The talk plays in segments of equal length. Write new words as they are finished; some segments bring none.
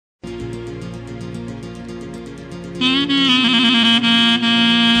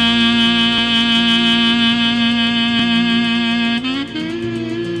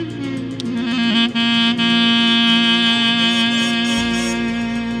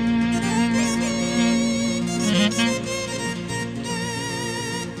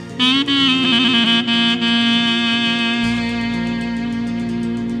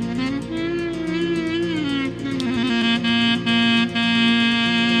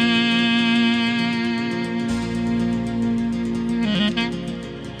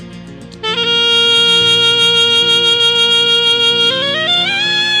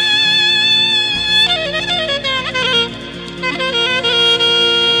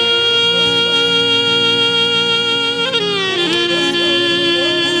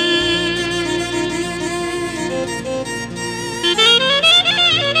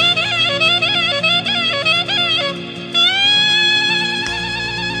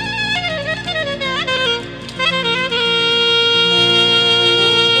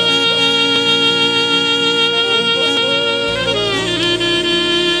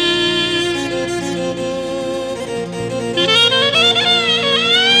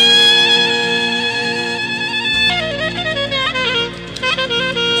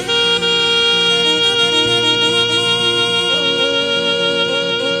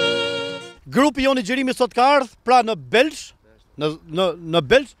Grupi jonë i xhirimit sot ka ardhur pra në Belsh, në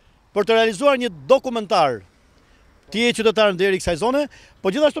Belsh për të realizuar një dokumentar. Ti je qytetar deri kësaj zone,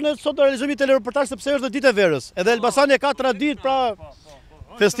 po gjithashtu ne sot do realizojmë telereportazh sepse është ditë e Verës. Edhe Elbasani ka tradit pra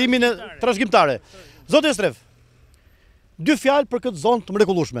festimin e trashëgimtare. Zoti Estref, dy fjalë për këtë zonë të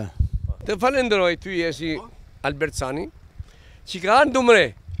mrekullueshme. Të falenderoj ty si Albertsani, që ka ardhur dumre.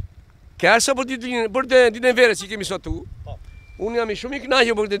 Ka ardhur për ditën e Verës që kemi sot tu. Unë jam shumë i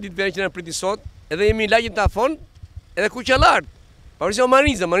kënaqur për këtë ditë verë që na priti sot, edhe jemi lagjet ta fon, edhe ku që lart. Pavarësisht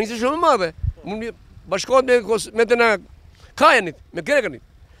Marinza shumë e madhe. Mund bashkohet me të na Kajanit, me Grekanit.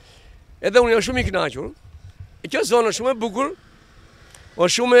 Edhe unë jam shumë i kënaqur. E kjo zonë është shumë e bukur,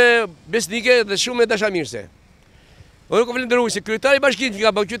 është shumë e besnike dhe shumë e dashamirëse. Unë ko falenderoj se kryetari i bashkisë që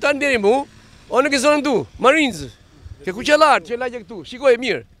ka bërë qytetar deri mu, unë në zonën tu, Marinzë. Ke ku që lart, që lagje këtu. Shikoj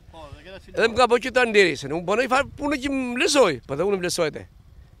mirë. Edhe më ka bëjë qytetar nderi, se nuk bënoj farë punë që më lezoj, për dhe unë më lezoj te.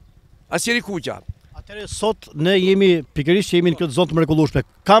 Asjeri kuqa. Atëre sot ne jemi, pikërisht që jemi në këtë zonë të mrekullueshme.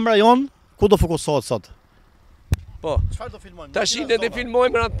 Kamera jonë, ku do fokusohet sot? Po, Çfarë do filmojmë? tash ne do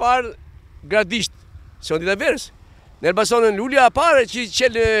filmojmë në atë parë gradisht, se on ditë Verës. Në Elbasanën lulja e parë që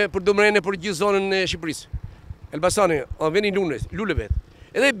qelë për domrenë për gjithë zonën e Shqipërisë. Elbasani, on veni luleve.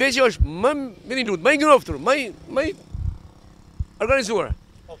 Edhe Belshi është më veni lut, më i ngrohtur, më i organizuar.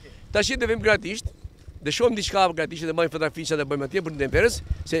 Tash do vim gratisht, dhe shohim diçka gratisht dhe bëjmë fotografiça dhe bëjmë atje për ditën e Verës,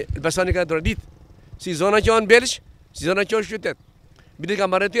 se Elbasani ka tradit, si zona që on Belsh, si zona që është qytet. Bile ka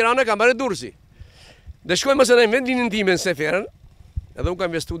marrë Tirana, ka marrë Durrësi. Dhe shkojmë mëse në vendin time në Seferën, edhe unë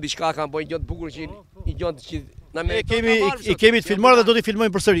kam investu diçka, kam bëjë gjatë bukur që i gjatë që na me kemi të filmuar dhe do t'i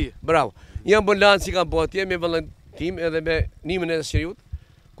filmojmë përsëri. Bravo. Jam bën lanë si kam bëu atje me vëllën tim edhe me nimën e Sheriut,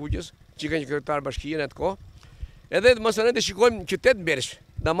 Kuqës, që kanë kryetar bashkie në atë kohë. Edhe mëse ne të shikojmë qytet Belsh.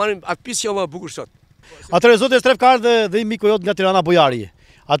 Da marrim atë pisë që më bukur sot. Atëre zoti Estref ka ardhur dhe miku jot nga Tirana Bujari.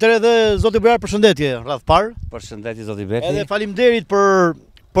 Atëre edhe zoti Bujari përshëndetje radh parë. Përshëndetje zoti Beti. Edhe faleminderit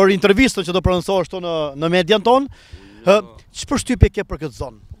për intervistën që do prononcohesh këtu në median ton. Ç'përshtypje ke për këtë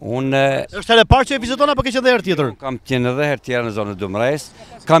zonë? Unë është herë e parë që e viziton apo ke qenë edhe herë tjetër? Kam qenë edhe herë tjetër në zonën e Dumres.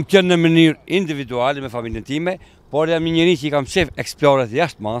 Kam qenë në mënyrë individuale me familjen time, por jam një njerëz që kam shef eksplorat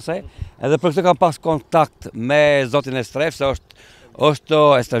jashtë mase, edhe për këtë kam pas kontakt me zotin Estref, se është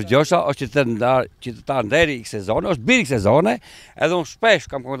Estref Gjosha, është qytetar nderi i kësaj zone, është biri i kësaj zone, edhe unë shpesh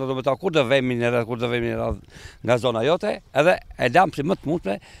kam kontaktuar me ta kur do vemi nga zona jote, edhe e lam si më të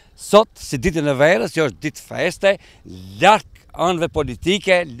mundshme sot si ditën e Verës, që është ditë feste, larg anëve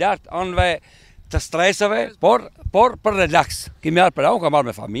politike, larg anëve të stresave, por për relaks. Kemi ardhur për unë kam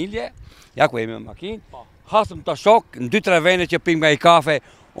marrë me familje, ja ku jemi me makinë, hasëm të shok në 2-3 vende që pim nga i kafe.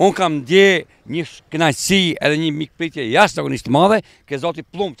 Unë kam dje një kënaqësi edhe një mikpritje jashtëzakonisht të madhe, ke zoti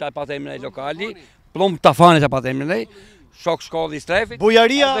Plum që pa emrin e lokali, Plum Tafani që pa emrin e, shok shkolli i Estrefit.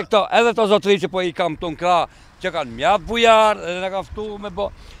 Bujaria edhe këto zotëri që po i kam këtu në krah, që kanë mjaft bujar, edhe na ka ftuar me bë.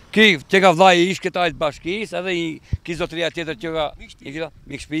 Që ka vllai i ish-kretarit të bashkisë, edhe ki zotëria tjetër që ka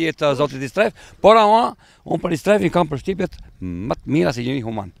mikshpije të zotit Estref, por unë për Estrefin kam përshtypjet më të mira si një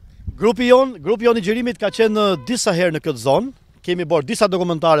human. Grupi jon i xhirimit ka qenë disa herë në këtë zonë. Kemi bërë disa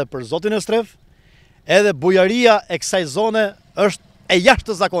dokumentare për zotin Estref, edhe bujaria e kësaj zone është e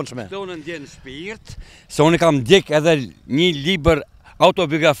jashtëzakonshme. Këtë unë ndjen në shpirt, se unë kam ndjek edhe një libër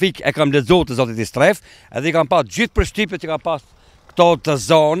autobiografik e kam lexuar të zotit Estref, edhe i kam pas gjithë përshtypjet që këto të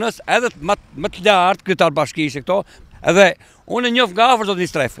zonës, edhe më të lartë kryetar bashkishe këto, edhe unë e njoh nga afër zotin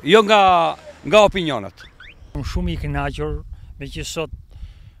Estref, jo nga opinionet. Unë shumë i kënaqur me që sot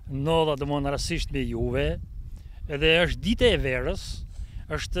ndodha domosdoshmë rastësisht me juve, edhe është dita e Verës,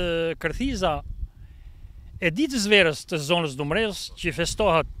 është kërthiza e ditës Verës të zonës Dumres që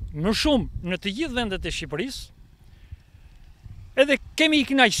festohet më shumë në të gjithë vendet e Shqipërisë. Edhe kemi i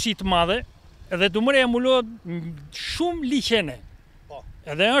kënaqësi të madhe, edhe Dumreja mbulohet shumë liqene.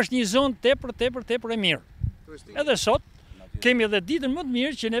 Edhe është një zonë tepër e mirë. Edhe sot kemi edhe ditën më të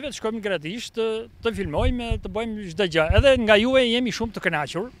mirë që neve të shkojmë gratisht të filmojmë, të bëjmë çdo gjë. Edhe nga juve jemi shumë të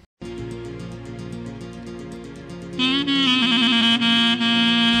kënaqur.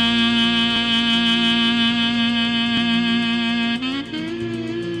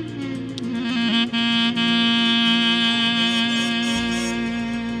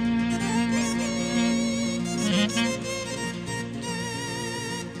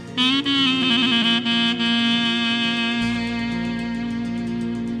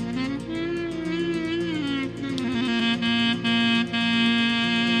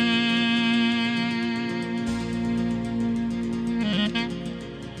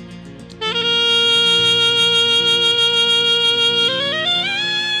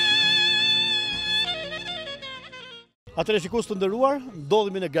 Atëre shikues të nderuar,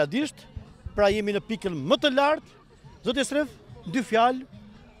 ndodhemi në Gradisht, pra jemi në pikën më të lartë. Zoti Estref, 2 fjalë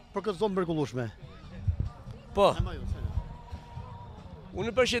për këtë zonë mrekullueshme. Po.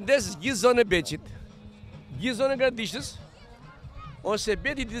 Unë përshëndes gjithë zonën e Belshit, gjithë zonën e Gradishtës, ose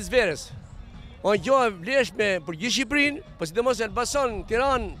beti ditës Verës. Unë gjoha vleshme për gjithë Shqipërinë, po sidomos Elbasan,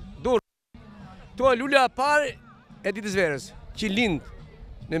 Tiranë, Durrës. Kto lula e parë e ditës Verës, që lind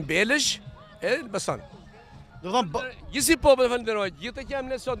në Belsh e Elbasan. Gjithë si popull falenderoj, gjithë që jam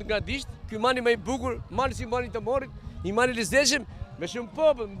ne sot nga Gradisht, ky mani më i bukur, mani si mani të morit, një mani lizdeshëm, me shumë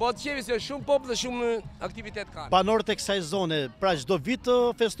popull, më bëhet qefi se shumë popull dhe shumë aktivitet kanë. Banorët e kësaj zone, pra çdo vit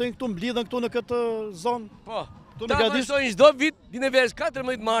festojnë këtu, mblidhen këtu në këtë zonë? Po. Këtu në Gradisht festojnë çdo vit ditën e Verës,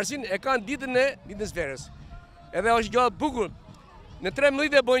 14 marsin e kanë ditën e ditës Verës. Edhe është gjë e bukur. Në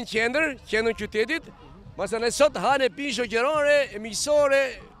 13 e bojnë qendrën qytetit, masanë sot hanë pinë shoqërore, e miqësore,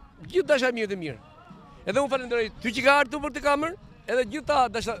 gjithë dashamirë të mirë. Edhe unë falenderoj ty që ka ardhur për të kamerë, edhe gjithë ta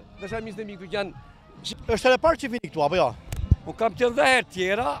dashamirët e mi këtu që janë. Është herë e parë që vini këtu apo jo? Unë kam qenë dhe herë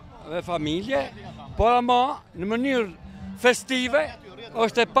tjera me familje, por ama në mënyrë festive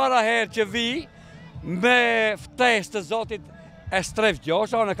është e para herë që vi me ftesë të zotit Estref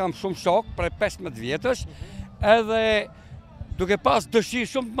Gjoshi, unë kam shumë shok prej 15 vjetësh, edhe duke pas dëshirë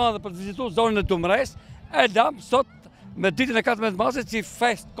shumë të madhe për të vizituar zonën e Dumres, e dam sot me ditën e 14 marsit si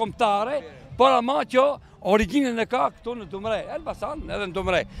fest kombëtare. Por ama që origjinën e ka këtu në Dumre, Elbasan edhe në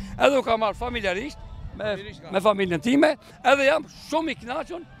Dumre. Edhe u ka marrë familjarisht me familjen time, edhe jam shumë i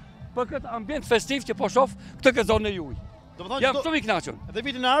kënaqur për këtë ambient festiv që po shoh këtë zonë e juaj. Jam shumë i kënaqur. Edhe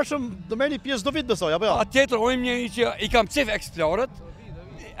vitin e ardhshëm do merrni pjesë çdo vit besoj apo jo? Patjetër, unë njëri që i kam cif eksplorët,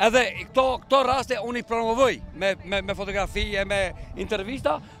 edhe këto raste unë i promovoj me fotografi e me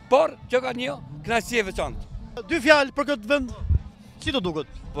intervista, por që ka një kënaqësi e veçantë. 2 fjalë për këtë vend. Si të duket?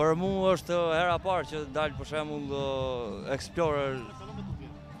 Për mu është hera parë që dalë për shembull Explorer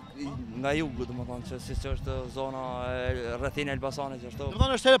nga jugu, domethënë që siç është zona e rrethin Elbasanit që është.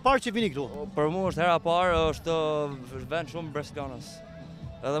 Domethënë është hera e parë që vini këtu. Për mu është hera parë, është vend shumë brezplanës.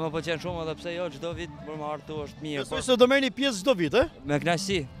 Edhe më pëlqen shumë edhe pse jo çdo vit për më ardhur këtu është mirë. Besoj se do merrni pjesë çdo vit, Me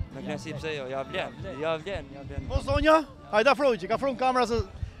kënaqësi pse jo, ja vlen. Po zonja, hajde afroj që ka afron kamera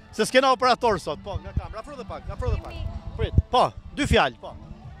se s'kena operator sot. Po, nga kamera, afro dhe pak. Prit. Po, 2 fjalë, po.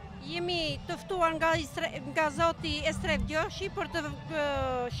 Jemi të ftuar nga zoti Estref Gjoshi për të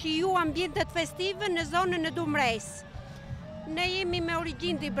shiju ambientet festive në zonën e Dumres. Ne jemi me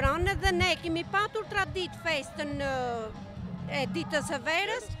origjinë Dibrane dhe ne kemi patur tradit festën e ditës së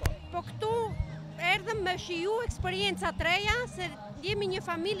Verës, po këtu erdhëm me shiju eksperjenca të reja se jemi një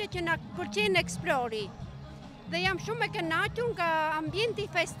familje që na pëlqen eksplori. Dhe jam shumë e kënaqur nga ambienti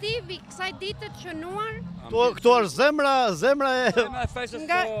festiv i kësaj dite të shënuar. Këto është zemra e festës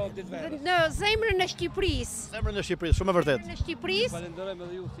në zemrën e Shqipërisë. Zemrën e Shqipërisë, shumë e vërtet. Në Shqipërisë.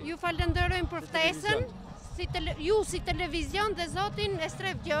 Ju falenderojmë për ftesën. Ju si televizion dhe zotin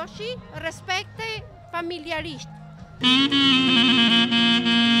Estref Gjoshi, respekte familjarisht.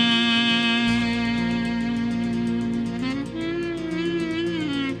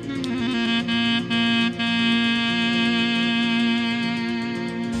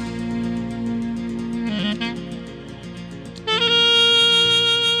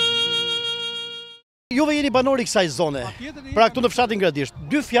 Juve jeni banori kësaj zone, pra këtu në fshatin Gradisht.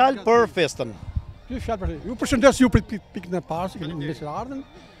 2 fjalë për festën. Ju përshëndes ju për pikën e parë, që keni mbesë ardhen.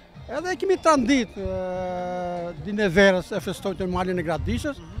 Edhe kemi 3 ditë, dinë e Verës e festojnë në malin e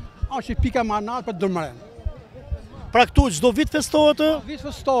Gradishës, është pika më natë për Dëmren. Pra këtu çdo vit festohet? Çdo vit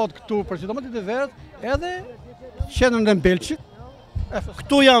festohet këtu, për sidomos ditë e Verës, edhe qendrën e Belshit.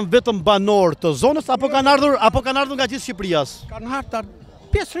 Këtu janë vetëm banor të zonës apo kanë ardhur nga gjithë Shqipërias? Kanë ardhur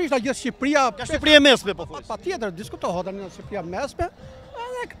pjesërisht nga gjithë Shqipëria. Nga Shqipëria e mesme po thuaj. Patjetër, diskutohet në Shqipëria mesme,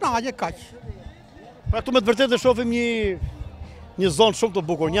 edhe kënaqje kaq. Pra këtu me të vërtetë shohim një zonë shumë të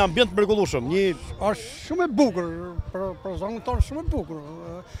bukur, një ambient mrekullueshëm, është shumë e bukur për zonën tonë, shumë e bukur.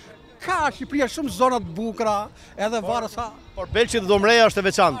 Ka Shqipëria shumë zona të bukura, edhe varë sa. Por Belshi dhe Domreja është e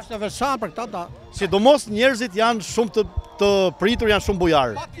veçantë. Është e veçantë për këta. Sidomos njerëzit janë shumë të pritur, janë shumë bujar.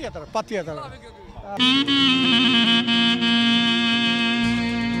 Patjetër.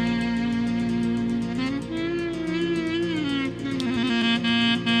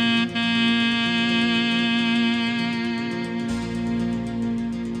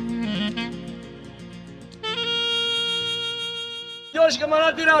 Gjoshi ka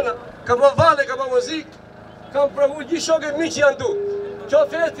marrë Tirana, ka po valle, ka po muzikë, kam provu gjithë shokët mi që janë tu. Qo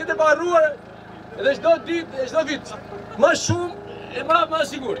festit e barruar, edhe çdo ditë, çdo vit. Ma shumë e ma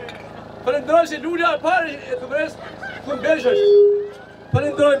sigur. Falenderoj se lulja e parë e të Verës ku Belsh është.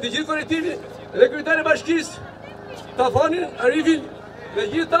 Falenderojmë të gjithë kolektivin dhe kryetari i bashkisë, Tafanin, Arifin dhe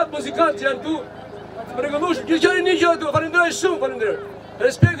gjithë ata muzikantë që janë tu. Të mrekullueshëm, gjithë që një gjë tu, falenderoj shumë, falenderoj.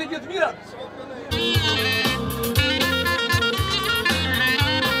 Respekt e gjithë mira.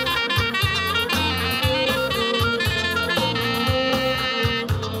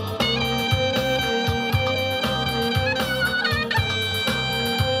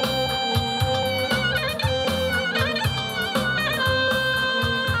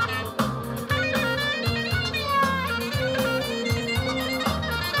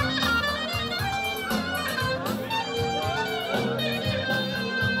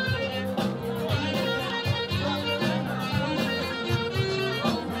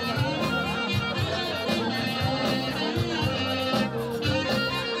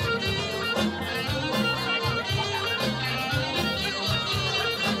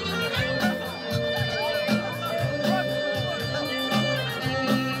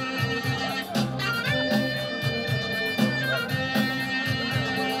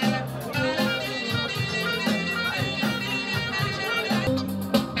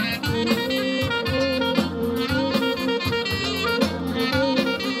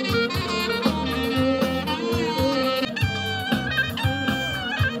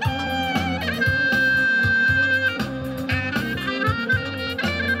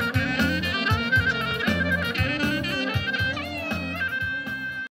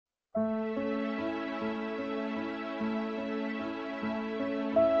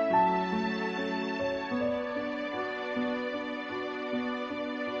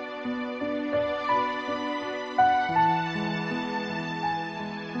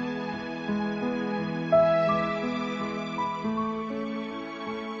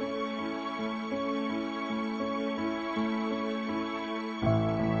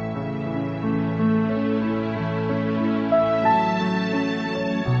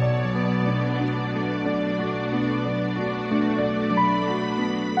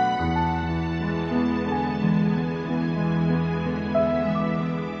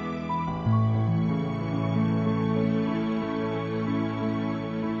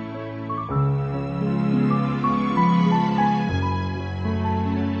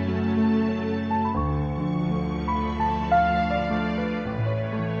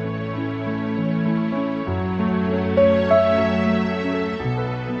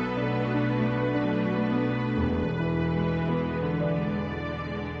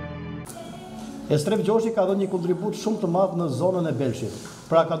 Estref Gjoshi ka dhënë një kontribut shumë të madh në zonën e Belshit.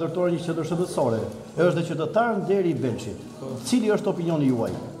 Pra ka ndërtuar një qendër shëndetësore. Është dhe qytetar nderi i Belshit. Cili është opinioni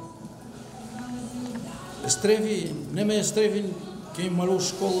juaj? Estrefi, ne me Estrefin kemi marrë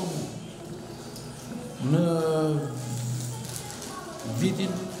shkollën në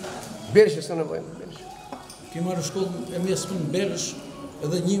vitin Belsh s'ka nevojë. Kemi marrë shkollën e mesme në Belsh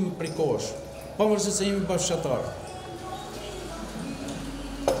edhe një prej kohësh. Pavarësisht se jemi bashkëtarë.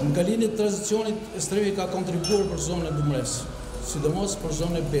 Në kalimin e tranzicionit, Estrefi ka kontribuar për zonën e Dumres, sidomos për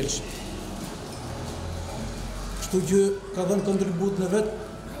zonën e Belshit. Kështu që ka dhënë kontribut në vetë,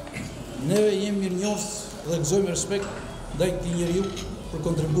 neve jemi mirënjohës dhe gëzojmë respekt ndaj këtij njeriu për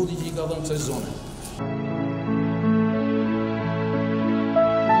kontributin që i ka dhënë kësaj zone.